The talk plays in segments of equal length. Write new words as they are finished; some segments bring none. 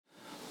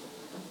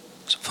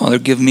So, Father,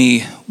 give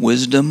me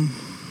wisdom.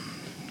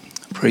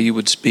 I pray you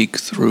would speak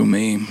through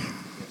me.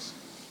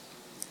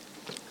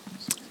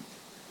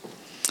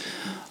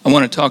 I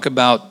want to talk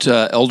about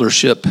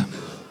eldership.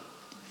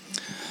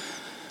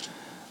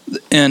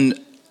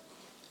 And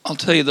I'll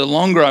tell you, the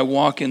longer I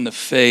walk in the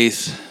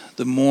faith,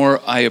 the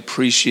more I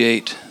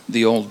appreciate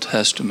the Old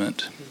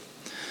Testament.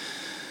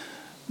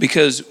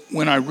 Because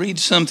when I read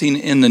something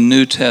in the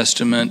New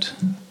Testament,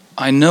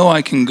 I know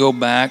I can go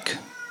back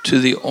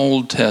to the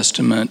Old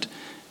Testament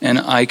and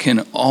I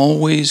can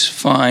always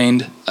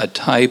find a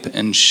type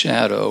and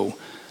shadow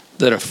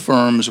that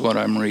affirms what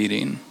I'm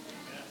reading.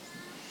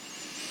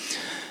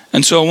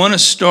 And so I want to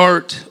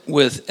start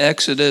with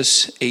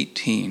Exodus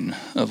 18,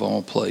 of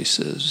all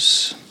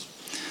places.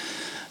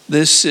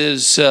 This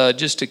is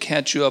just to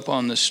catch you up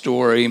on the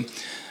story.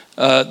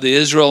 The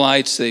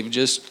Israelites, they've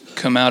just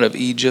come out of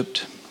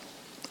Egypt,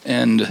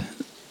 and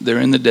they're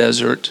in the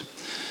desert.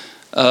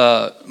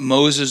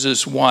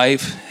 Moses'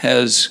 wife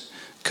has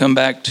come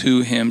back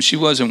to him. She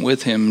wasn't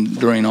with him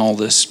during all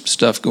this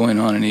stuff going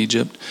on in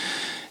Egypt.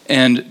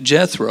 And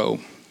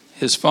Jethro,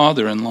 his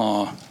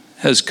father-in-law,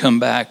 has come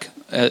back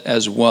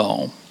as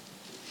well.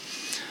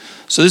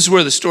 So this is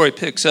where the story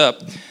picks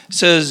up. It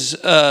says,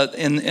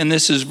 and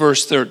this is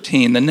verse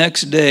 13, the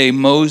next day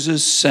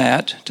Moses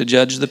sat to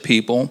judge the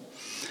people.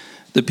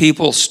 The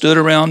people stood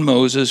around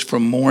Moses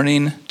from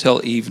morning till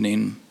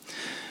evening.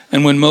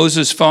 And when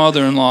Moses'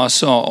 father-in-law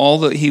saw all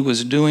that he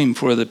was doing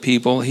for the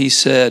people, he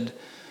said,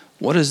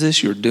 "What is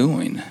this you're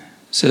doing?" It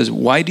says,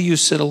 "Why do you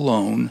sit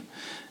alone,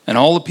 and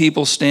all the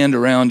people stand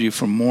around you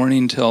from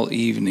morning till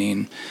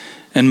evening?"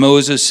 And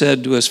Moses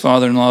said to his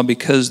father-in-law,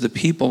 "Because the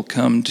people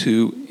come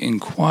to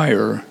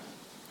inquire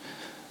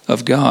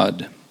of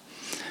God.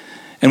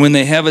 And when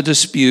they have a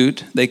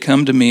dispute, they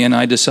come to me, and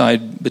I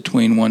decide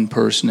between one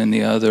person and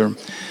the other.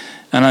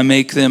 And I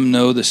make them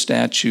know the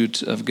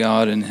statutes of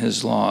God and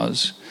his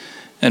laws."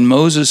 And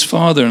Moses'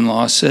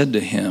 father-in-law said to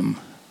him,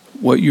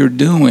 "What you're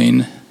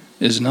doing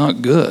is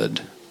not good."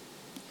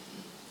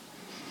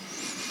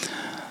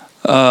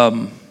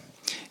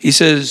 He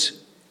says,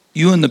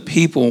 "You and the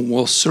people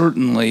will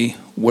certainly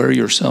wear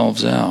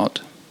yourselves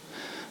out,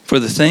 for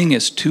the thing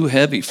is too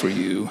heavy for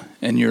you,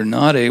 and you're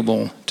not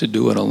able to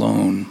do it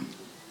alone."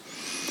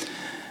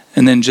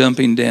 And then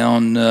jumping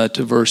down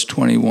to verse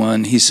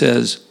 21, he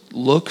says,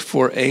 "Look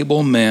for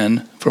able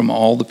men from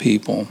all the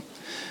people,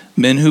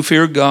 men who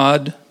fear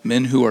God,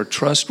 men who are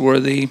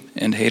trustworthy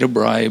and hate a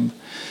bribe.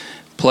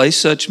 Place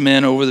such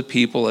men over the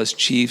people as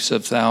chiefs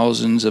of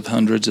thousands, of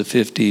hundreds, of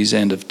fifties,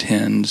 and of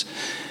tens,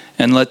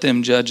 and let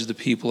them judge the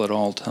people at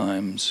all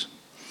times.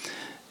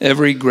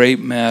 Every great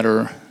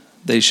matter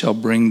they shall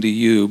bring to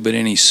you, but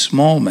any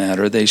small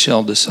matter they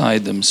shall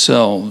decide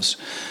themselves.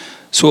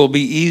 So it will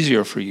be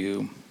easier for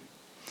you,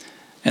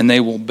 and they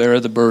will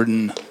bear the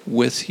burden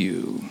with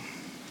you."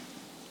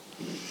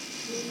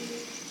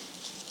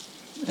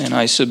 And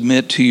I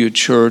submit to you,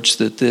 church,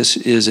 that this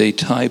is a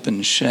type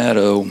and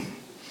shadow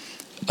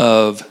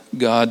of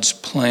God's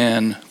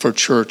plan for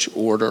church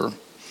order.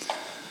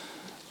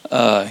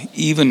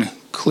 Even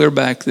clear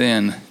back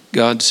then,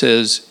 God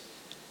says,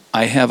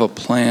 "I have a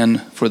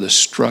plan for the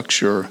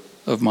structure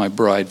of my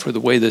bride, for the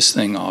way this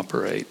thing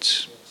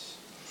operates."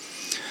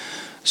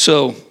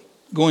 So,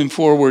 going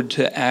forward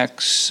to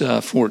Acts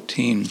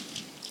 14,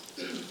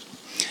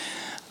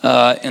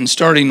 and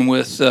starting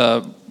with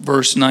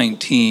verse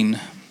 19,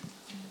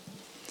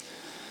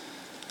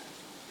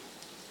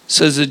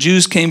 says, "The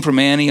Jews came from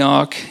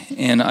Antioch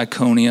and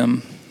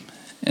Iconium,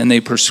 and they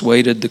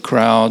persuaded the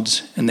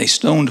crowds, and they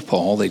stoned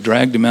Paul. They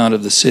dragged him out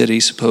of the city,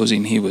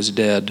 supposing he was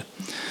dead.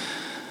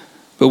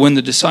 But when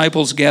the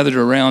disciples gathered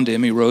around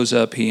him, he rose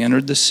up, he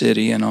entered the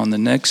city, and on the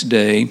next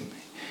day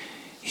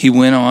he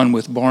went on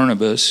with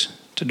Barnabas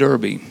to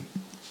Derbe.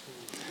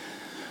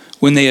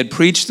 When they had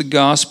preached the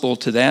gospel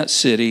to that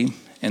city,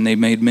 and they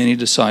made many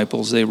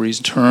disciples, they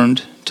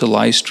returned to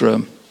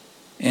Lystra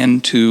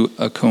and to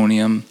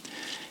Iconium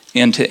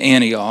and to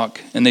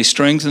Antioch, and they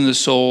strengthened the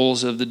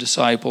souls of the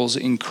disciples,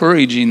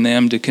 encouraging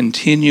them to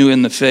continue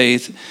in the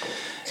faith,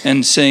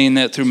 and saying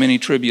that through many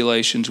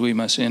tribulations we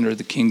must enter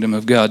the kingdom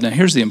of God." Now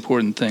here's the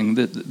important thing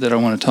that I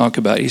want to talk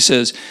about. He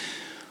says,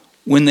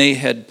 "When they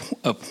had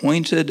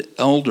appointed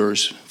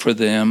elders for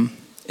them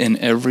in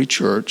every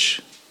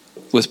church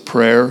with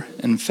prayer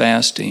and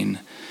fasting,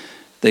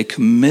 they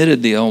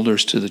committed the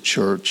elders to the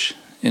church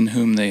in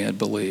whom they had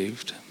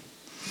believed."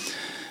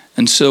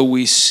 And so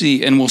we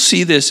see, and we'll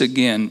see this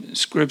again,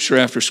 scripture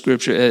after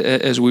scripture,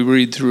 as we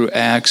read through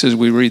Acts, as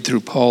we read through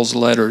Paul's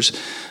letters,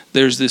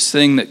 there's this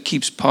thing that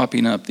keeps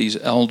popping up, these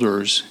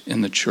elders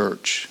in the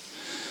church.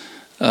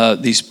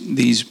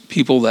 These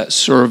people that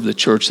serve the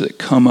church, that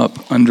come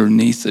up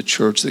underneath the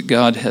church, that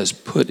God has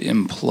put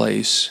in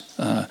place,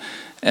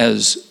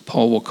 as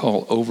Paul will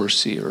call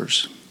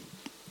overseers.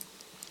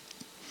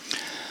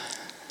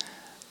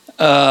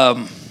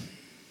 I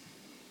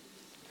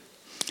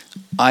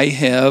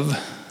have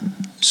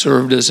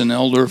served as an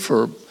elder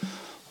for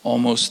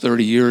almost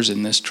 30 years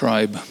in this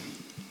tribe.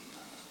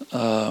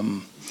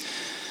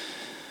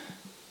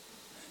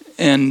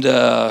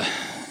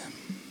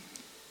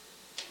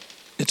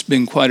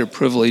 been quite a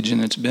privilege,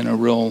 and it's been a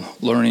real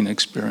learning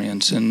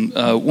experience. And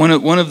one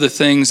of the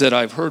things that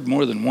I've heard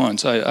more than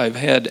once, I've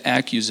had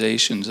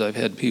accusations. I've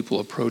had people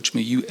approach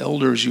me, you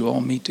elders, you all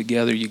meet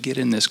together, you get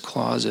in this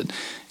closet,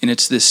 and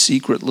it's this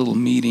secret little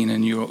meeting,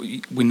 and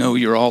we know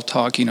you're all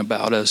talking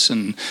about us,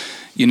 and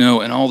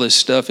and all this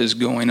stuff is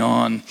going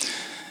on.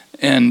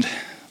 And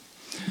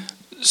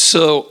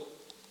so,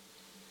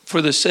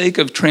 for the sake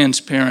of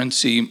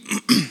transparency,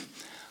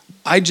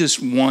 I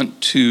just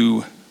want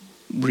to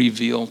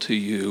reveal to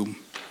you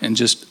and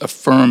just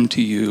affirm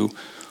to you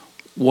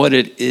what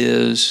it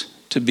is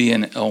to be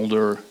an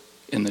elder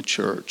in the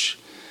church.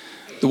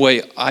 The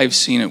way I've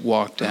seen it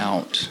walked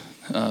out,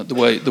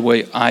 the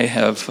way I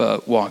have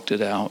walked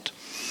it out.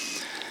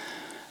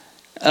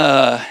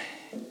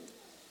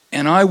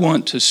 And I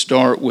want to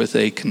start with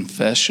a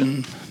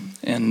confession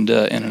and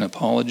an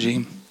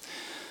apology.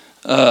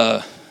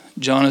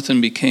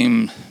 Jonathan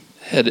became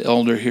head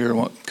elder here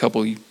a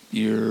couple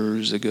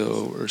years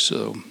ago or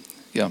so.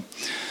 Yeah.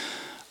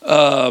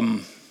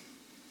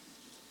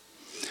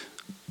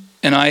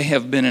 And I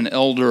have been an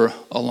elder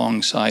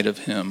alongside of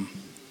him.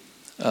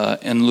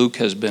 And Luke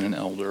has been an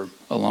elder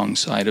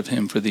alongside of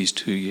him for these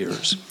 2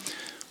 years.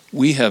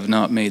 We have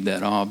not made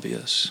that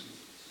obvious.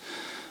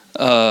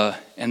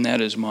 And that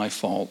is my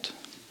fault.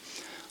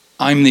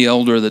 I'm the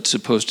elder that's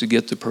supposed to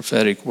get the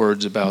prophetic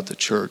words about the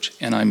church,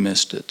 and I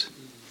missed it.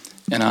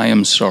 And I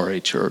am sorry,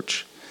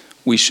 church.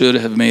 We should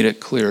have made it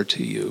clear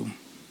to you.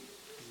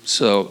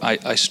 So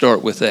I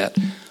start with that.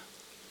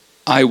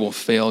 I will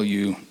fail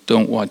you.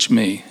 Don't watch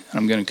me.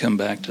 I'm going to come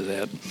back to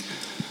that.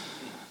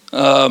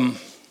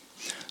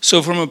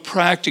 So from a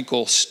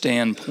practical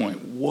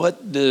standpoint,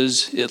 what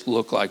does it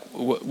look like?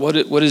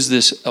 What is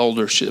this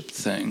eldership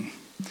thing?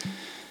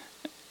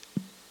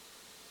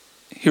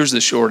 Here's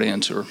the short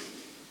answer.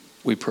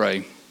 We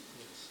pray.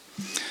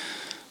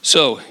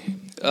 So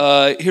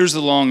here's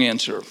the long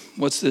answer.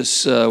 What's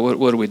this?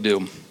 What do we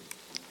do?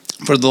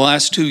 For the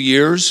last 2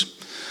 years,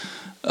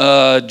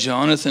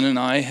 Jonathan and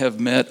I have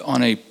met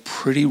on a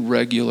pretty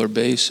regular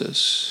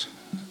basis.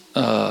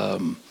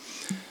 And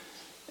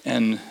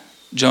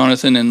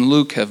Jonathan and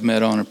Luke have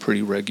met on a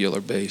pretty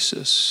regular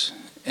basis.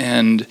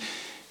 And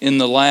in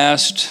the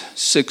last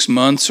 6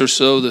 months or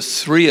so, the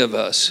three of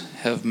us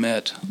have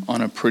met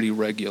on a pretty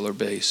regular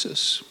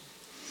basis.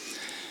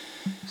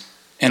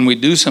 And we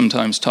do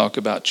sometimes talk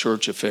about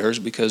church affairs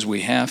because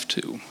we have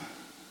to.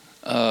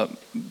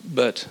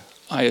 But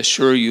I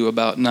assure you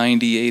about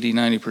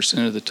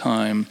 90% of the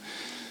time,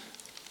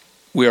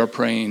 we are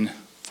praying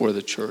for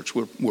the church.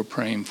 We're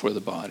praying for the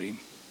body.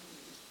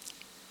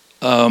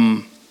 Let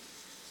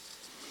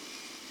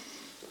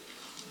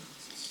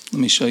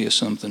me show you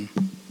something.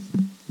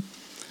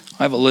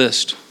 I have a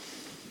list.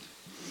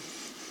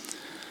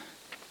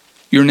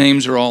 Your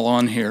names are all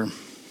on here.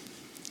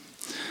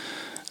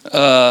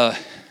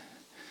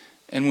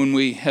 And when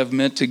we have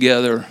met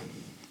together,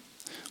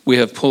 we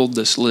have pulled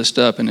this list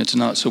up, and it's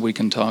not so we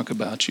can talk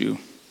about you.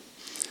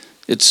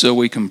 It's so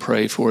we can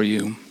pray for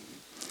you.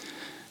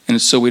 And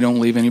it's so we don't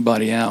leave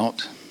anybody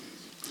out.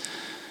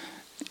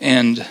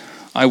 And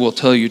I will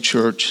tell you,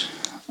 church,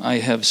 I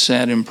have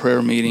sat in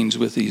prayer meetings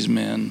with these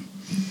men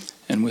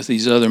and with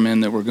these other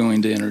men that we're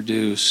going to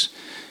introduce,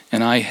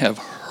 and I have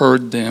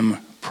heard them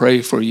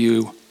pray for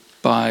you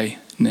by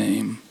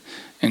name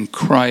and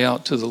cry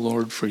out to the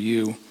Lord for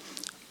you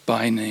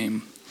by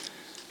name.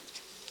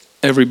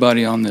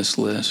 Everybody on this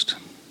list.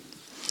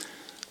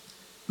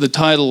 The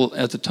title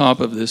at the top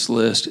of this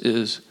list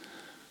is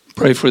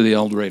Pray for the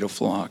El Dorado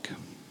Flock.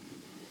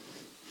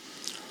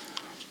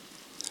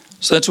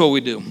 So that's what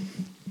we do.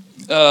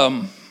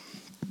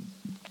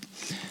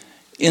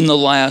 In the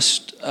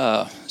last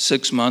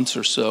 6 months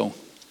or so,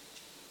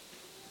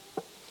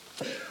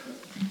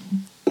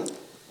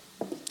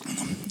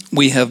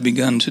 we have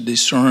begun to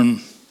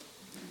discern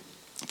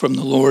from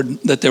the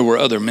Lord that there were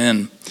other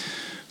men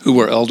who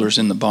were elders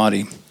in the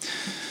body.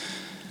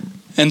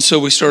 And so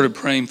we started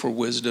praying for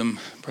wisdom,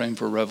 praying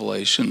for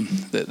revelation,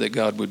 that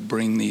God would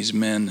bring these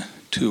men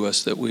to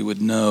us, that we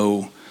would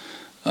know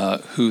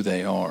who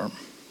they are.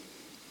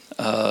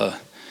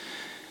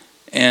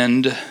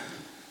 And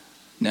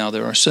now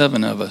there are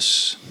 7 of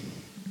us.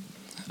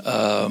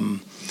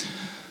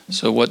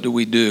 So what do?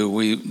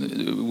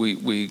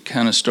 We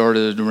kind of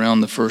started around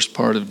the first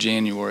part of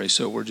January,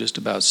 so we're just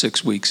about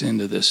 6 weeks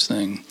into this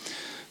thing.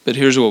 But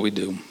here's what we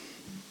do.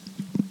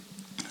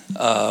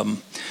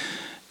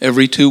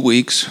 Every 2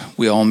 weeks,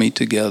 we all meet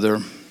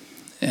together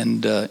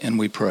and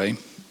we pray.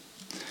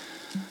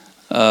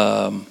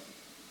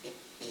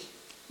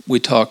 We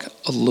talk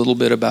a little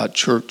bit about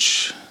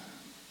church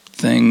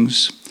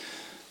things,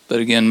 but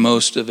again,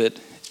 most of it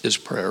is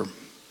prayer.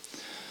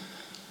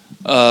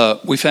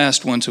 We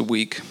fast once a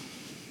week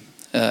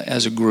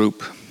as a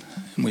group,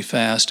 and we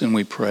fast and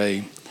we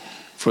pray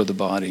for the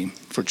body,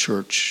 for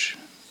church,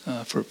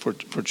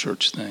 for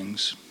church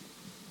things.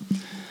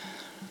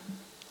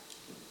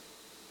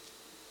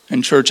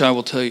 And church, I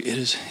will tell you,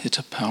 it's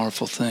a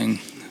powerful thing.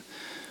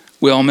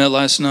 We all met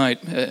last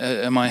night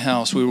at my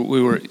house. We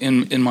were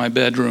in my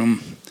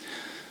bedroom.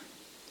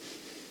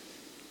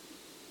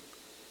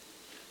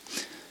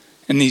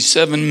 And these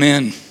 7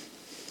 men,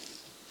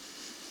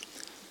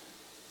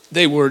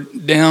 they were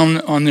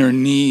down on their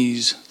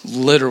knees,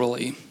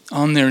 literally,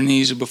 on their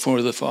knees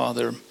before the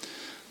Father,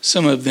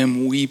 some of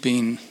them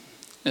weeping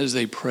as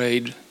they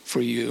prayed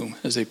for you,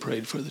 as they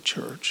prayed for the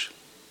church.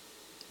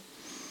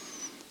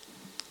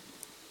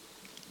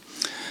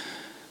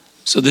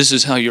 So this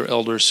is how your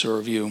elders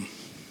serve you.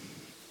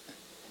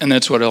 And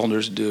that's what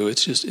elders do.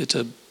 It's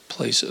a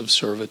place of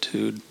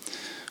servitude.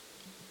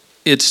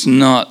 It's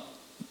not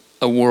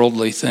a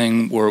worldly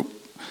thing where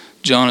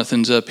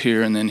Jonathan's up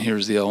here and then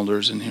here's the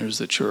elders and here's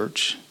the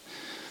church.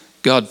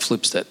 God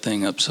flips that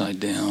thing upside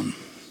down.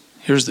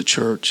 Here's the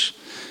church.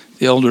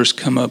 The elders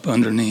come up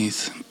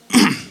underneath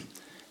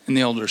and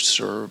the elders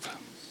serve.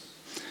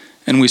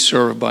 And we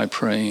serve by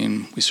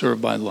praying. We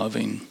serve by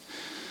loving.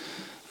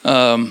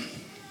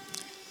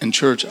 And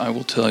church, I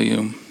will tell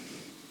you,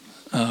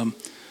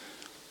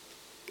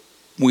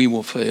 we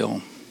will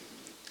fail.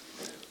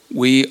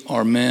 We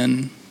are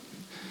men,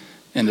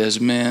 and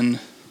as men,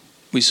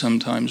 we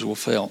sometimes will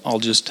fail. I'll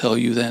just tell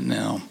you that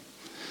now.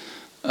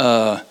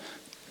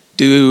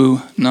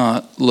 Do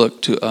not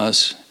look to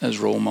us as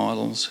role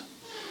models.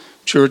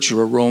 Church,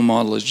 your role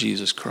model is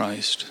Jesus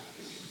Christ.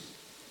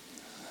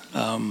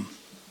 And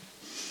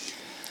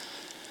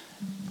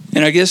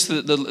I guess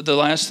the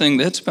last thing,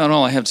 that's about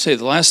all I have to say.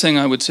 The last thing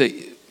I would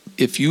say,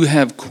 if you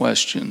have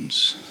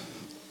questions,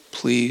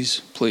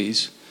 please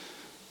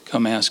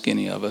come ask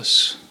any of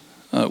us.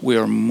 We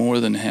are more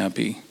than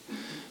happy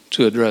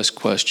to address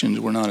questions.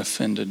 We're not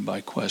offended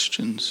by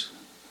questions.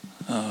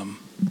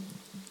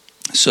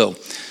 So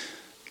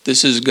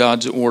this is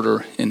God's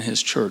order in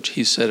his church.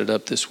 He set it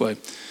up this way.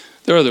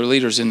 There are other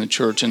leaders in the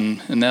church,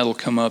 and that'll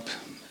come up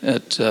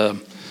at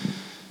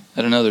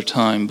another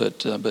time. But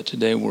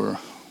today we're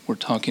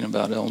talking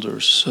about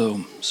elders.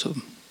 So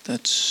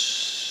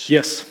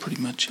that's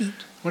pretty much it.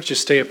 Why don't you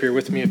stay up here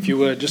with me if you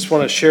would? Just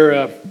want to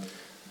share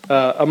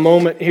a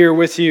moment here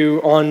with you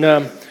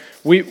on.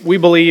 We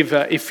believe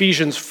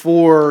Ephesians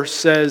 4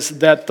 says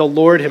that the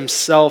Lord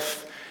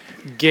himself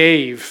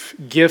gave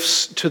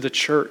gifts to the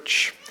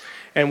church.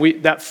 And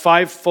that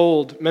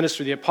fivefold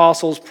ministry, the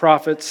apostles,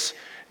 prophets,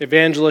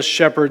 evangelists,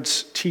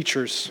 shepherds,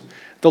 teachers,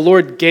 the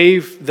Lord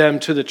gave them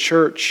to the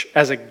church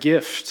as a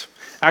gift.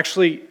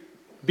 Actually,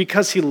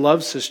 because he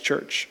loves his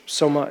church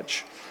so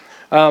much.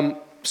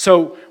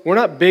 So we're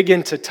not big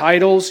into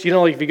titles. You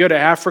know, like if you go to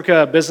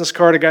Africa, a business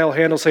card, a guy will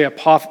handle, say,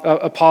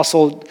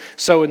 apostle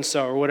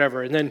so-and-so or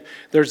whatever. And then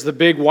there's the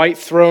big white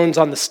thrones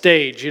on the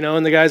stage,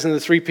 and the guys in the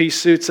three-piece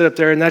suits sit up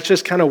there, and that's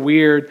just kind of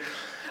weird.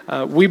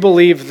 We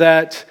believe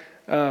that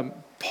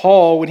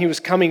Paul, when he was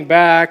coming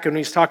back and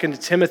he's talking to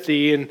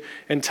Timothy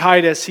and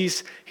Titus,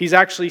 he's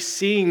actually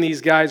seeing these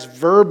guys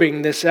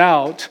verbing this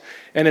out.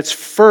 And it's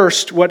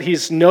first what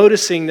he's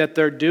noticing that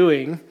they're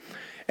doing.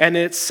 And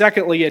it's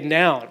secondly a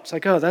noun. It's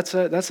like, oh, that's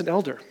an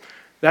elder.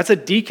 That's a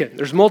deacon.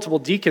 There's multiple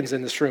deacons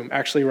in this room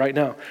actually right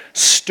now.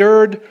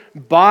 Stirred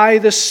by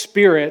the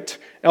Spirit,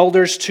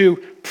 elders to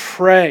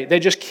pray. They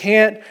just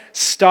can't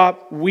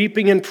stop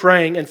weeping and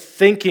praying and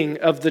thinking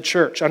of the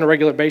church on a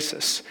regular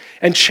basis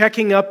and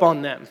checking up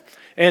on them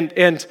and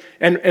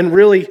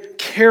really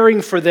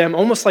caring for them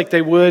almost like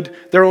they would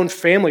their own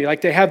family.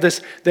 Like they have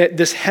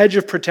this hedge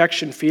of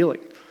protection feeling.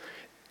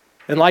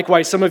 And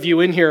likewise, some of you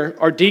in here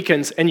are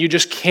deacons and you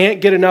just can't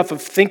get enough of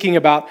thinking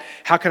about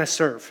how can I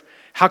serve?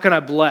 How can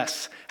I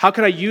bless? How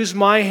can I use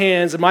my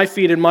hands and my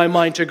feet and my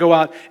mind to go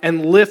out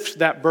and lift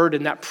that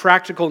burden, that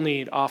practical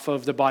need off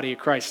of the body of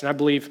Christ? And I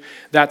believe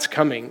that's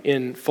coming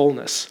in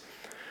fullness.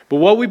 But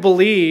what we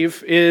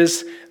believe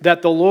is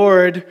that the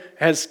Lord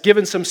has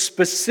given some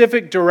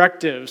specific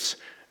directives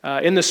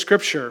in the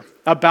Scripture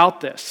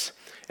about this.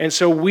 And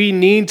so we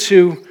need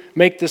to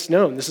make this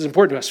known. This is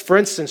important to us. For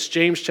instance,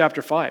 James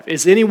chapter 5.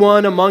 Is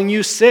anyone among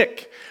you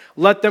sick?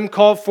 Let them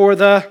call for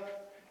the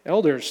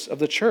elders of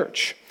the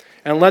church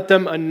and let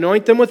them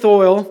anoint them with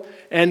oil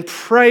and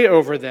pray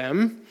over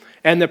them.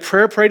 And the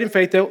prayer prayed in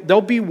faith,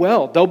 they'll be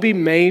well. They'll be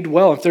made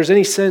well. If there's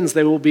any sins,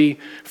 they will be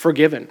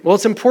forgiven. Well,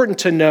 it's important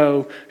to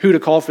know who to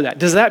call for that.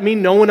 Does that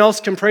mean no one else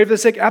can pray for the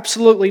sick?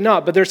 Absolutely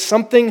not. But there's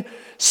something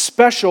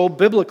special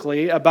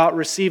biblically about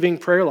receiving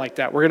prayer like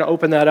that. We're going to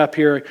open that up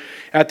here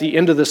at the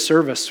end of the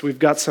service. We've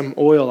got some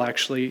oil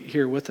actually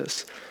here with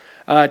us.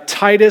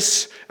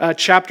 Titus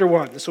chapter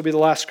 1. This will be the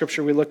last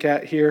scripture we look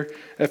at here.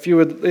 If you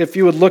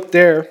would look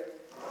there.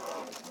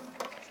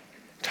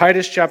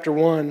 Titus chapter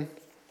 1.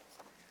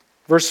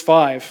 Verse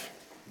 5,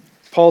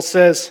 Paul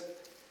says,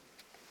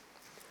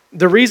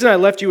 the reason I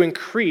left you in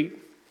Crete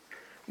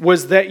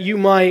was that you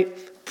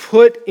might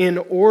put in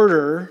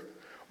order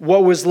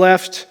what was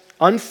left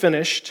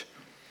unfinished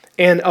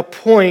and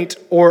appoint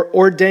or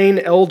ordain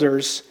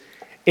elders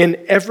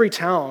in every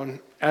town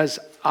as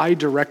I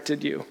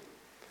directed you.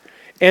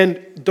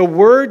 And the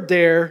word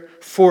there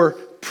for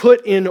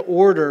put in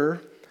order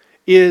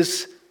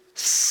is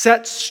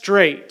set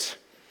straight.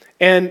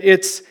 And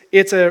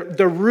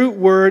the root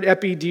word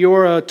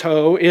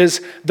epidioroto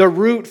is the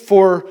root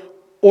for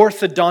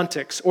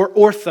orthodontics or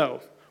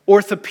ortho.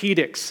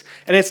 orthopedics.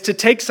 And it's to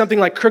take something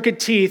like crooked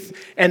teeth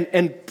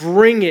and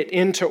bring it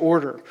into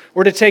order.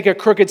 Or to take a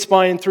crooked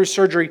spine through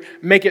surgery,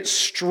 make it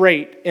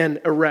straight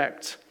and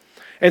erect.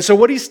 And so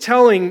what he's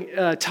telling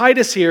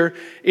Titus here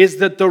is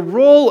that the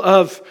role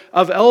of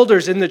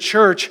elders in the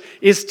church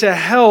is to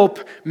help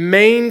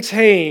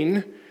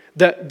maintain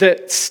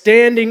the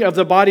standing of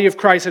the body of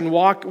Christ and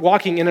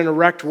walking in an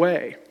erect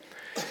way.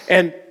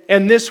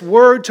 And this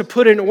word to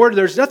put in order,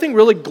 there's nothing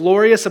really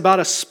glorious about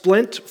a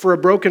splint for a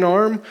broken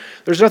arm.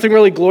 There's nothing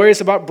really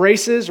glorious about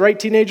braces, right,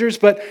 teenagers?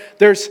 But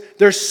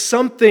there's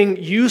something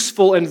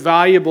useful and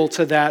valuable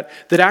to that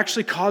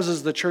actually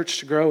causes the church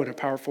to grow in a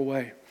powerful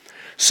way.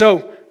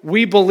 So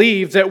we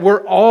believe that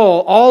we're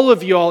all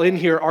of y'all in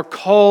here are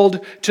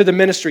called to the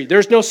ministry.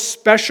 There's no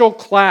special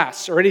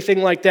class or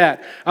anything like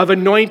that of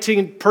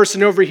anointing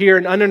person over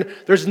here.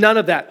 There's none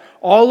of that.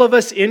 All of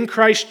us in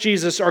Christ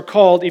Jesus are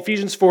called,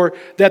 Ephesians 4,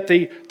 that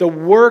the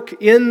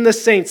work in the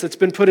saints that's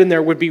been put in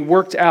there would be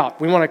worked out.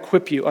 We want to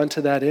equip you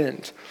unto that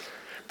end.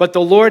 But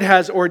the Lord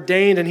has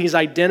ordained and He's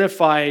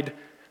identified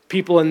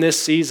people in this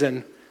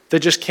season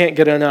that just can't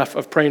get enough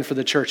of praying for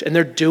the church. And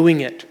they're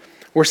doing it.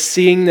 We're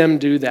seeing them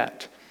do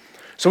that.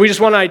 So we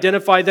just want to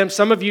identify them.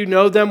 Some of you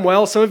know them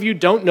well. Some of you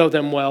don't know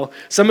them well.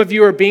 Some of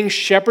you are being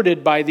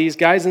shepherded by these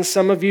guys, and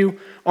some of you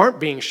aren't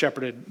being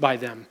shepherded by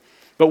them.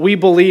 But we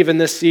believe in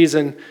this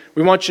season,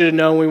 we want you to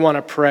know, and we want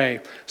to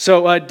pray.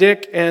 So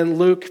Dick and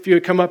Luke, if you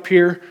would come up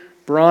here.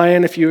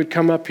 Brian, if you would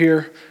come up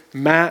here.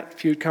 Matt,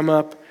 if you would come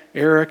up.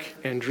 Eric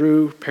and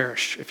Drew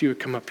Parrish, if you would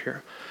come up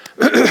here.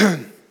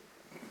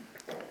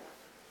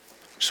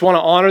 Just want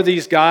to honor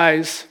these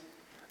guys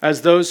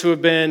as those who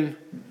have been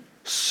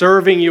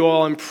serving you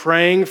all and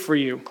praying for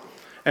you.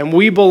 And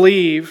we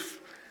believe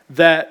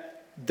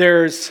that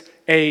there's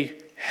a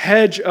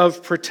hedge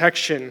of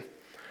protection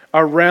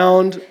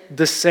around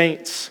the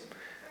saints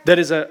that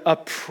is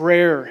a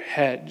prayer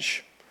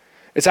hedge.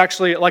 It's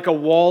actually like a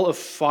wall of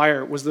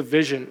fire was the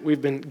vision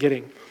we've been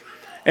getting.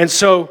 And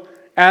so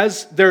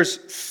as there's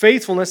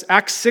faithfulness,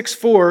 Acts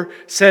 6:4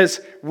 says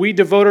we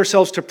devote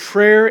ourselves to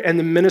prayer and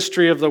the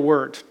ministry of the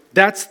word.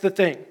 That's the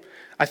thing.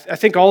 I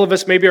think all of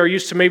us maybe are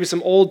used to maybe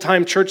some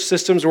old-time church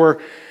systems where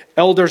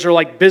elders are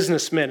like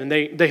businessmen and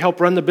they help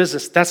run the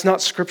business. That's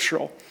not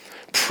scriptural.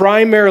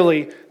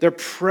 Primarily, they're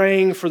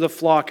praying for the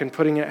flock and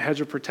putting a hedge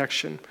of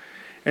protection.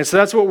 And so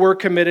that's what we're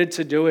committed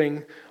to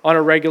doing on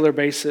a regular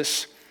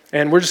basis.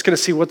 And we're just going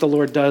to see what the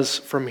Lord does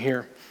from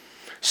here.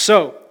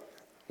 So,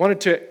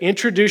 wanted to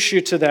introduce you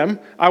to them.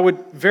 I would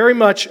very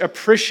much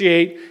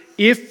appreciate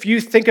if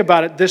you think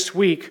about it this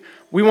week.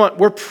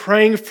 We're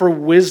praying for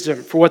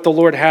wisdom for what the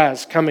Lord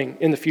has coming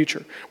in the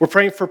future. We're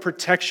praying for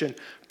protection.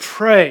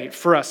 Pray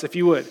for us, if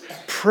you would.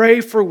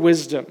 Pray for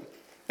wisdom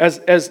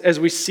as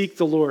we seek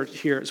the Lord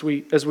here, as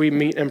we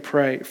meet and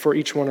pray for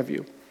each one of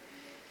you.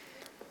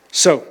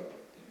 So,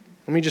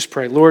 let me just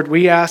pray. Lord,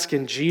 we ask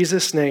in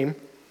Jesus' name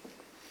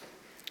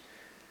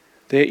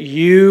that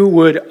you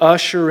would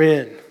usher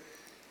in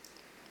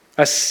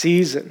a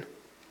season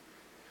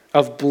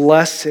of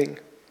blessing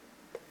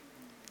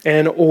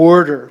and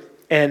order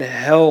and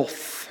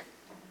health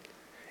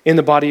in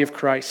the body of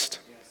Christ.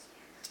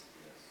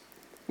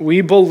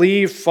 We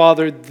believe,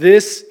 Father,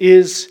 this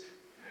is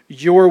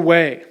your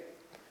way.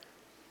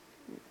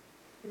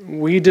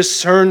 We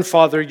discern,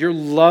 Father, your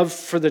love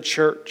for the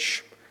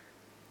church.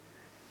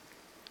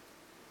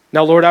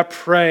 Now, Lord, I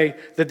pray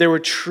that there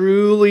would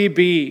truly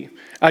be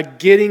a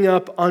getting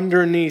up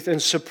underneath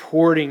and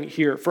supporting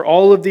here. For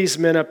all of these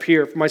men up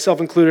here, myself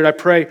included, I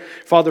pray,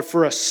 Father,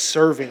 for a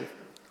serving.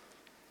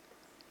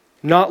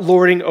 Not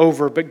lording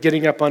over, but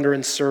getting up under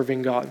and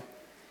serving God.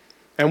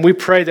 And we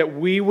pray that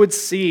we would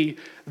see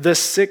the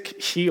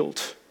sick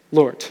healed,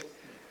 Lord.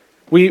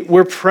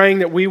 We're praying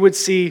that we would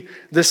see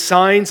the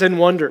signs and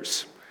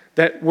wonders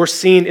that were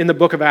seen in the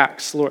book of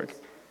Acts, Lord.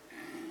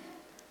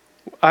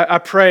 I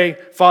pray,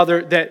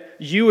 Father, that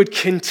you would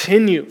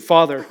continue,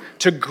 Father,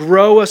 to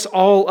grow us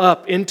all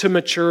up into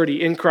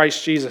maturity in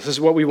Christ Jesus is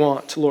what we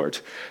want, Lord,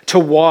 to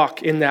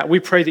walk in that. We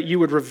pray that you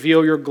would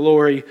reveal your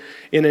glory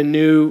in a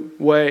new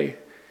way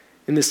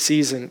in this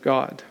season,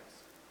 God.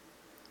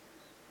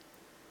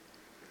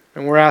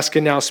 And we're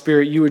asking now,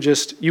 Spirit, you would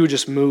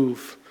just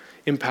move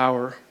in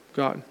power,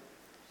 God.